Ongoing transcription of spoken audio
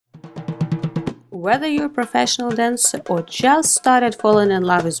Whether you're a professional dancer or just started falling in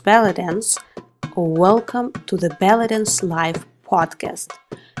love with belly dance, welcome to the Belly Dance Live podcast.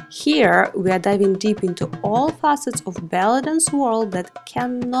 Here we are diving deep into all facets of belly dance world that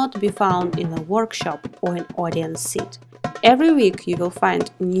cannot be found in a workshop or an audience seat. Every week you will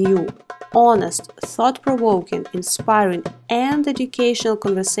find new, honest, thought-provoking, inspiring and educational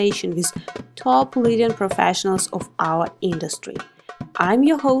conversation with top leading professionals of our industry. I'm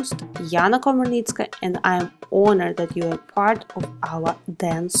your host, Yana Komarnitska, and I am honored that you are part of our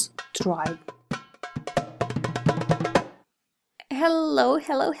dance tribe. Hello,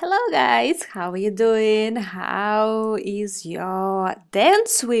 guys. How are you doing? How is your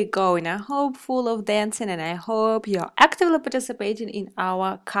dance week going? I hope full of dancing, and I hope you're actively participating in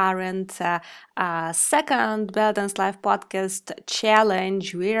our current second Belly Dance Live podcast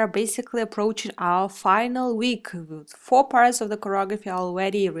challenge. We are basically approaching our final week. 4 parts of the choreography are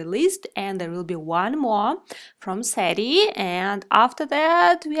already released, and there will be one more from Seti. And after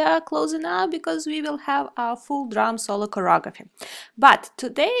that, we are closing up because we will have our full drum solo choreography. But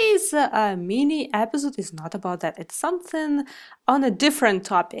today's mini episode is not about that. It's something on a different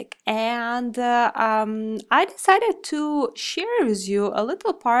topic. And I decided to share with you a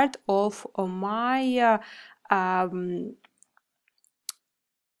little part of my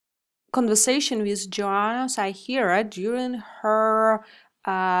conversation with Joanna Saihira during her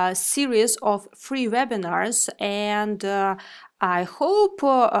series of free webinars, and I hope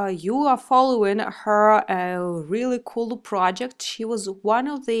you are following her really cool project. She was one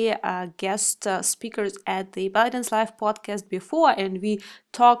of the guest speakers at the Belly Dance Live podcast before, and we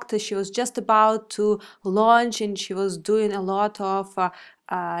talked. She was just about to launch, and she was doing a lot of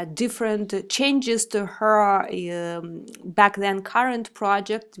different changes to her back then current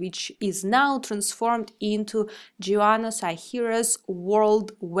project, which is now transformed into Joanna Saihira's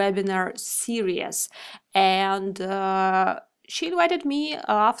World Webinar Series. And she invited me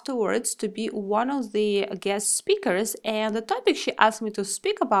afterwards to be one of the guest speakers, and the topic she asked me to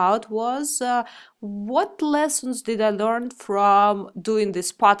speak about was what lessons did I learn from doing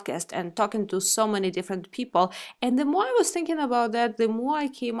this podcast and talking to so many different people. And the more I was thinking about that, the more I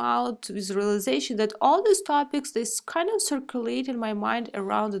came out with the realization that all these topics, they kind of circulate in my mind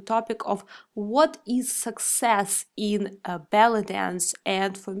around the topic of what is success in belly dance.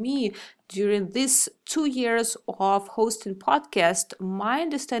 And for me, during these 2 years of hosting podcast, my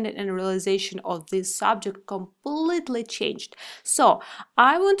understanding and realization of this subject completely changed. So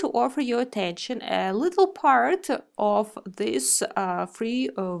I want to offer your attention a little part of this free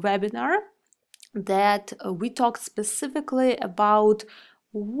webinar that we talked specifically about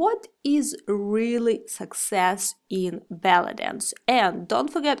what is really success in belly dance. And don't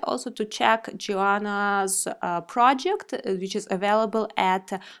forget also to check Joanna's project, which is available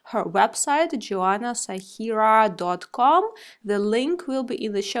at her website, joannasahira.com. The link will be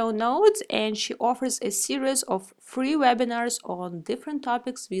in the show notes, and she offers a series of free webinars on different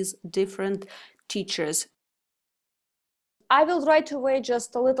topics with different teachers. I will right away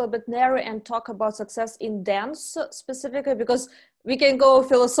just a little bit narrow and talk about success in dance specifically, because we can go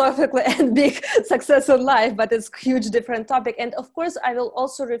philosophically and big success in life, but it's a huge different topic. And of course, I will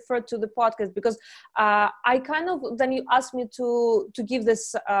also refer to the podcast because I kind of, then you asked me to give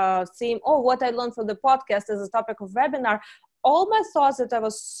this theme, what I learned from the podcast as a topic of webinar. All my thoughts that I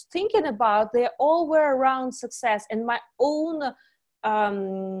was thinking about, they all were around success and my own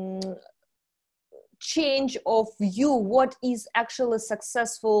change of view, what is actually a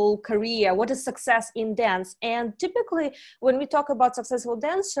successful career, what is success in dance. And typically when we talk about successful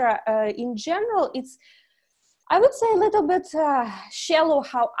dancer, in general, it's, I would say, a little bit shallow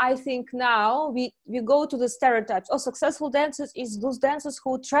how I think now. We go to the stereotypes. Successful dancers is those dancers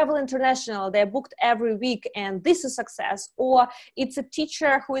who travel international, they're booked every week and this is success. Or it's a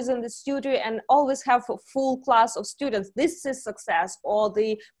teacher who is in the studio and always have a full class of students, this is success. Or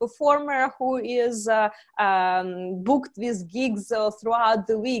the performer who is booked with gigs throughout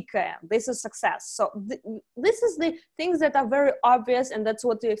the week, this is success. So this is the things that are very obvious, and that's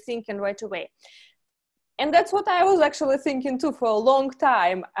what you're thinking right away. And that's what I was actually thinking too for a long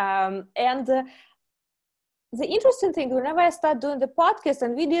time. The interesting thing, whenever I start doing the podcast,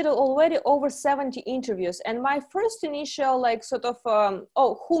 and we did already over 70 interviews, and my first initial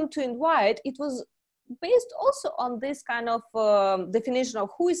whom to invite, it was based also on this kind of definition of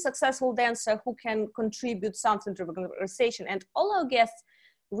who is successful dancer, who can contribute something to the conversation. And all our guests,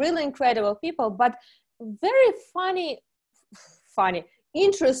 really incredible people, but very funny,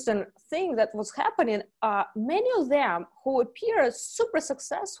 interesting thing that was happening, many of them who appear super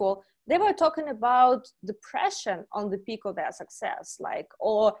successful, they were talking about depression on the peak of their success, like,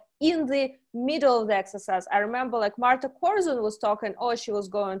 or in the middle of the success. I remember like Marta Korzun was talking, oh, she was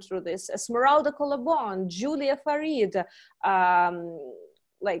going through this. Esmeralda Colobon, Julia Farid,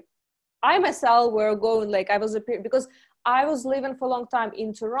 like I myself were going, like I was because I was living for a long time in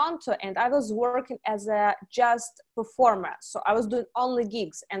Toronto and I was working as a just performer. So I was doing only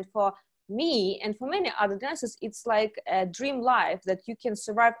gigs. And for me and for many other dancers, it's like a dream life that you can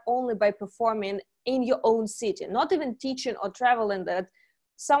survive only by performing in your own city, not even teaching or traveling. That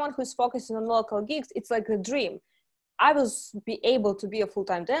someone who's focusing on local gigs, it's like a dream. I was be able to be a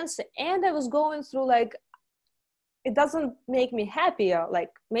full-time dancer, and I was going through like, it doesn't make me happier.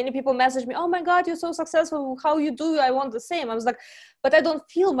 Like many people message me, oh my God, you're so successful. How you do? I want the same. I was like, but I don't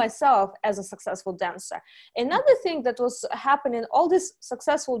feel myself as a successful dancer. Another thing that was happening, all these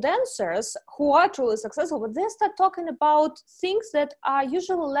successful dancers who are truly successful, but they start talking about things that are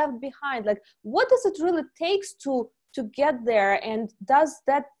usually left behind. Like, what does it really takes to get there? And does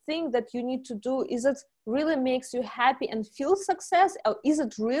that thing that you need to do, is it really makes you happy and feel success? Or is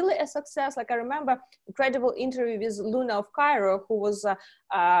it really a success? Like I remember incredible interview with Luna of Cairo, who was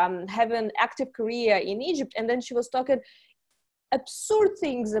having active career in Egypt. And then she was talking absurd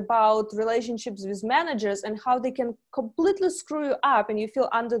things about relationships with managers and how they can completely screw you up and you feel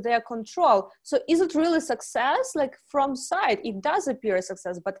under their control. So is it really success? Like from side, it does appear a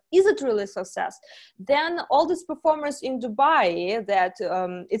success, but is it really success? Then all these performers in Dubai, that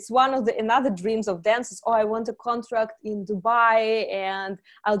it's one of the another dreams of dancers. Oh, I want a contract in Dubai and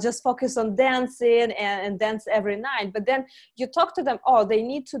I'll just focus on dancing and dance every night. But then you talk to them, oh, they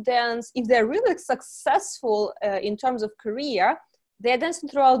need to dance. If they're really successful in terms of career, they're dancing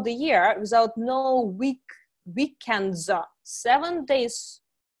throughout the year without no weekends, 7 days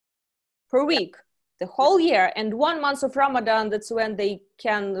per week, the whole year, and 1 month of Ramadan, that's when they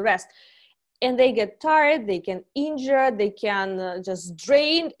can rest. And they get tired, they can injure, they can just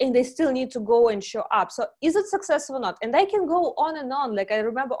drain, and they still need to go and show up. So is it successful or not? And I can go on and on. Like I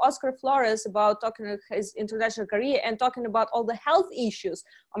remember Oscar Flores about talking about his international career and talking about all the health issues.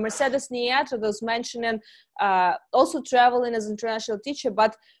 Or Mercedes Nieto was mentioning also traveling as an international teacher,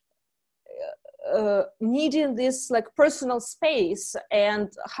 but needing this like personal space and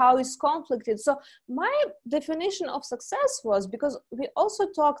how it's conflicted. So my definition of success was, because we also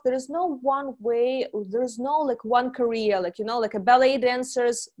talk, there is no one way, there is no like one career, like, you know, like a ballet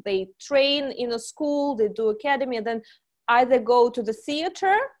dancers, they train in a school, they do academy, and then either go to the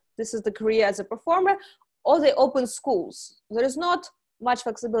theater, this is the career as a performer, or they open schools. There is not much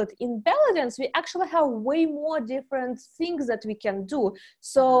flexibility. In ballet dance, we actually have way more different things that we can do.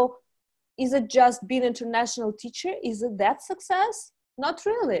 So is it just being an international teacher? Is it that success? Not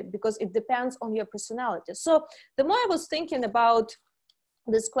really, because it depends on your personality. So the more I was thinking about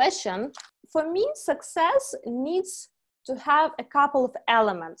this question, for me, success needs to have a couple of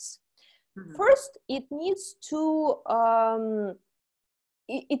elements. Mm-hmm. First, it needs to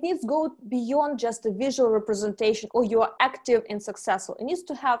it needs to go beyond just a visual representation, or you are active and successful. It needs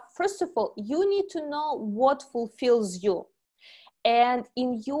to have, first of all, you need to know what fulfills you. And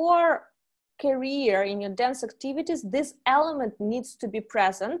in your career, in your dance activities, this element needs to be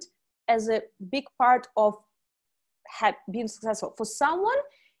present as a big part of being successful. For someone,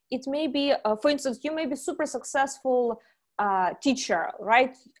 it may be, for instance, you may be super successful teacher,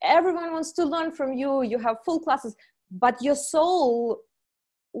 right? Everyone wants to learn from you, you have full classes, but your soul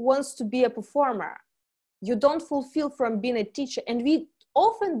wants to be a performer. You don't fulfill from being a teacher. And we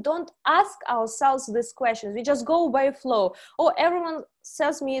often don't ask ourselves these questions. We just go by flow. Oh, everyone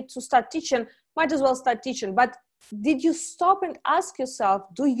says me to start teaching, might as well start teaching. But did you stop and ask yourself,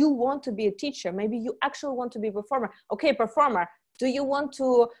 do you want to be a teacher? Maybe you actually want to be a performer. Okay, performer, do you want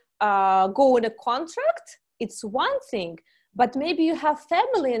to go on a contract? It's one thing. But maybe you have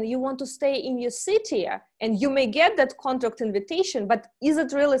family and you want to stay in your city, and you may get that contract invitation, but is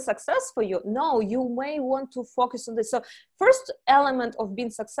it really success for you? No, you may want to focus on this. So first element of being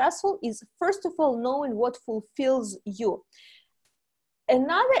successful is, first of all, knowing what fulfills you.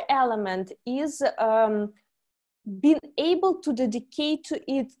 Another element is being able to dedicate to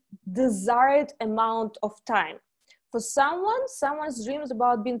it desired amount of time. For someone's dreams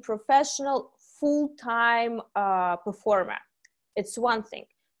about being professional, full-time performer. It's one thing.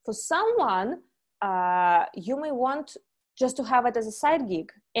 For someone, you may want just to have it as a side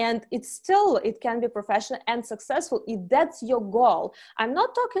gig, and it can be professional and successful if that's your goal. I'm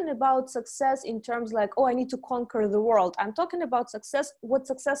not talking about success in terms like, oh, I need to conquer the world. I'm talking about success, what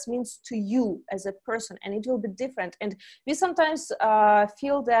success means to you as a person, and it will be different. And we sometimes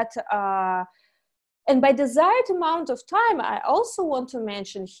feel that And by desired amount of time, I also want to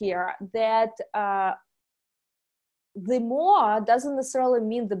mention here that the more doesn't necessarily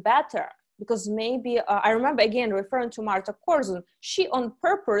mean the better. Because maybe, I remember again referring to Marta Korzun, she on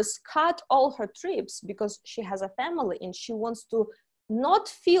purpose cut all her trips because she has a family and she wants to not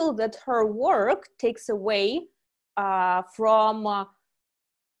feel that her work takes away from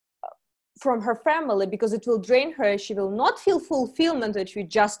her family, because it will drain her. She will not feel fulfillment, which we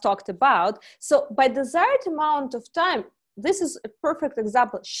just talked about. So by desired amount of time, this is a perfect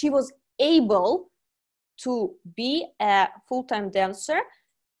example. She was able to be a full-time dancer,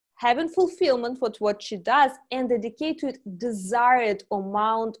 having fulfillment with what she does, and dedicate to it desired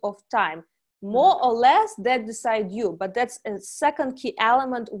amount of time. More or less, that decide you, but that's a second key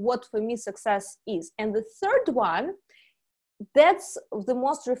element, what for me success is. And the third one, that's the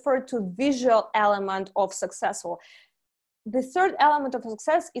most referred to visual element of successful. The third element of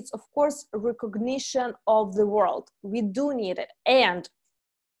success is, of course, recognition of the world. We do need it. And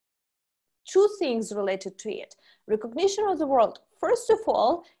two things related to it. Recognition of the world. First of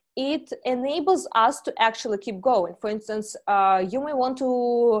all, it enables us to actually keep going. For instance, you may want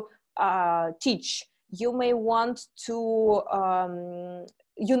to teach. You may want to,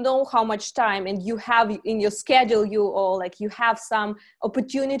 you know how much time and you have in your schedule, you have some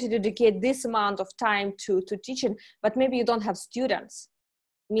opportunity to dedicate this amount of time to teaching, but maybe you don't have students.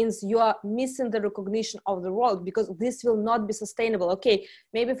 Means you are missing the recognition of the world, because this will not be sustainable. Okay,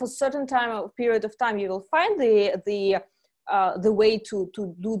 maybe for a certain period of time you will find the way to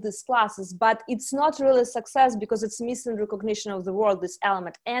do these classes, but it's not really success because it's missing recognition of the world, this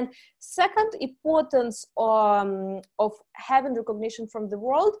element. And second importance of having recognition from the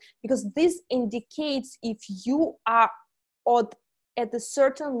world, because this indicates if you are at a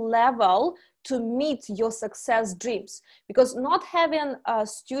certain level to meet your success dreams. Because not having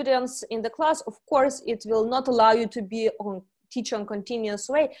students in the class, of course, it will not allow you to teach on continuous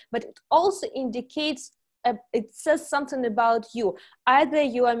way, but it also indicates it says something about you. Either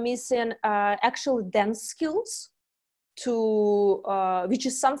you are missing actual dance skills, which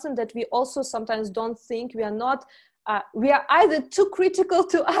is something that we also sometimes don't think. We are not. We are either too critical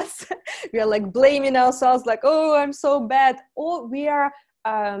to us. We are like blaming ourselves, like, oh, I'm so bad, or we are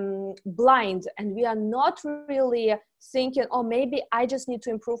blind and we are not really thinking, oh, maybe I just need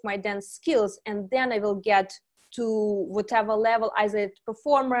to improve my dance skills and then I will get to whatever level, either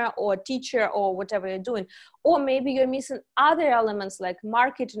performer or teacher or whatever you're doing. Or maybe you're missing other elements like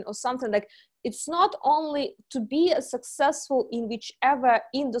marketing or something. Like, it's not only to be successful in whichever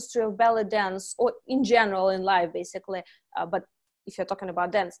industry of ballet dance or in general in life, basically, but if you're talking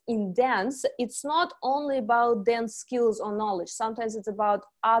about dance, in dance, it's not only about dance skills or knowledge. Sometimes it's about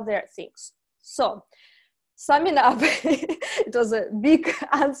other things. So summing up, it was a big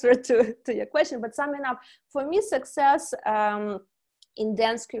answer to your question, but summing up, for me, success in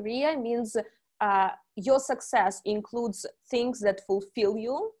dance career means your success includes things that fulfill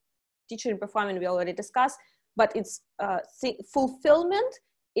you. Teaching and performing, we already discussed, but it's fulfillment,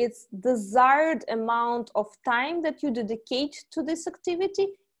 it's desired amount of time that you dedicate to this activity,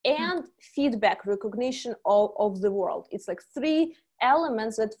 and feedback, recognition of the world. It's like three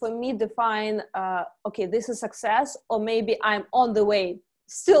elements that for me define, okay, this is success, or maybe I'm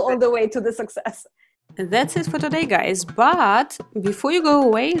still on the way to the success. That's it for today, guys. But before you go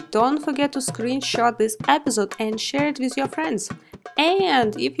away, don't forget to screenshot this episode and share it with your friends.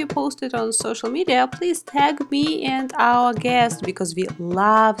 And if you post it on social media, please tag me and our guest, because we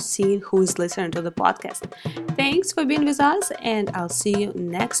love seeing who is listening to the podcast. Thanks for being with us, and I'll see you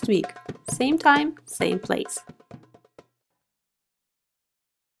next week. Same time, same place.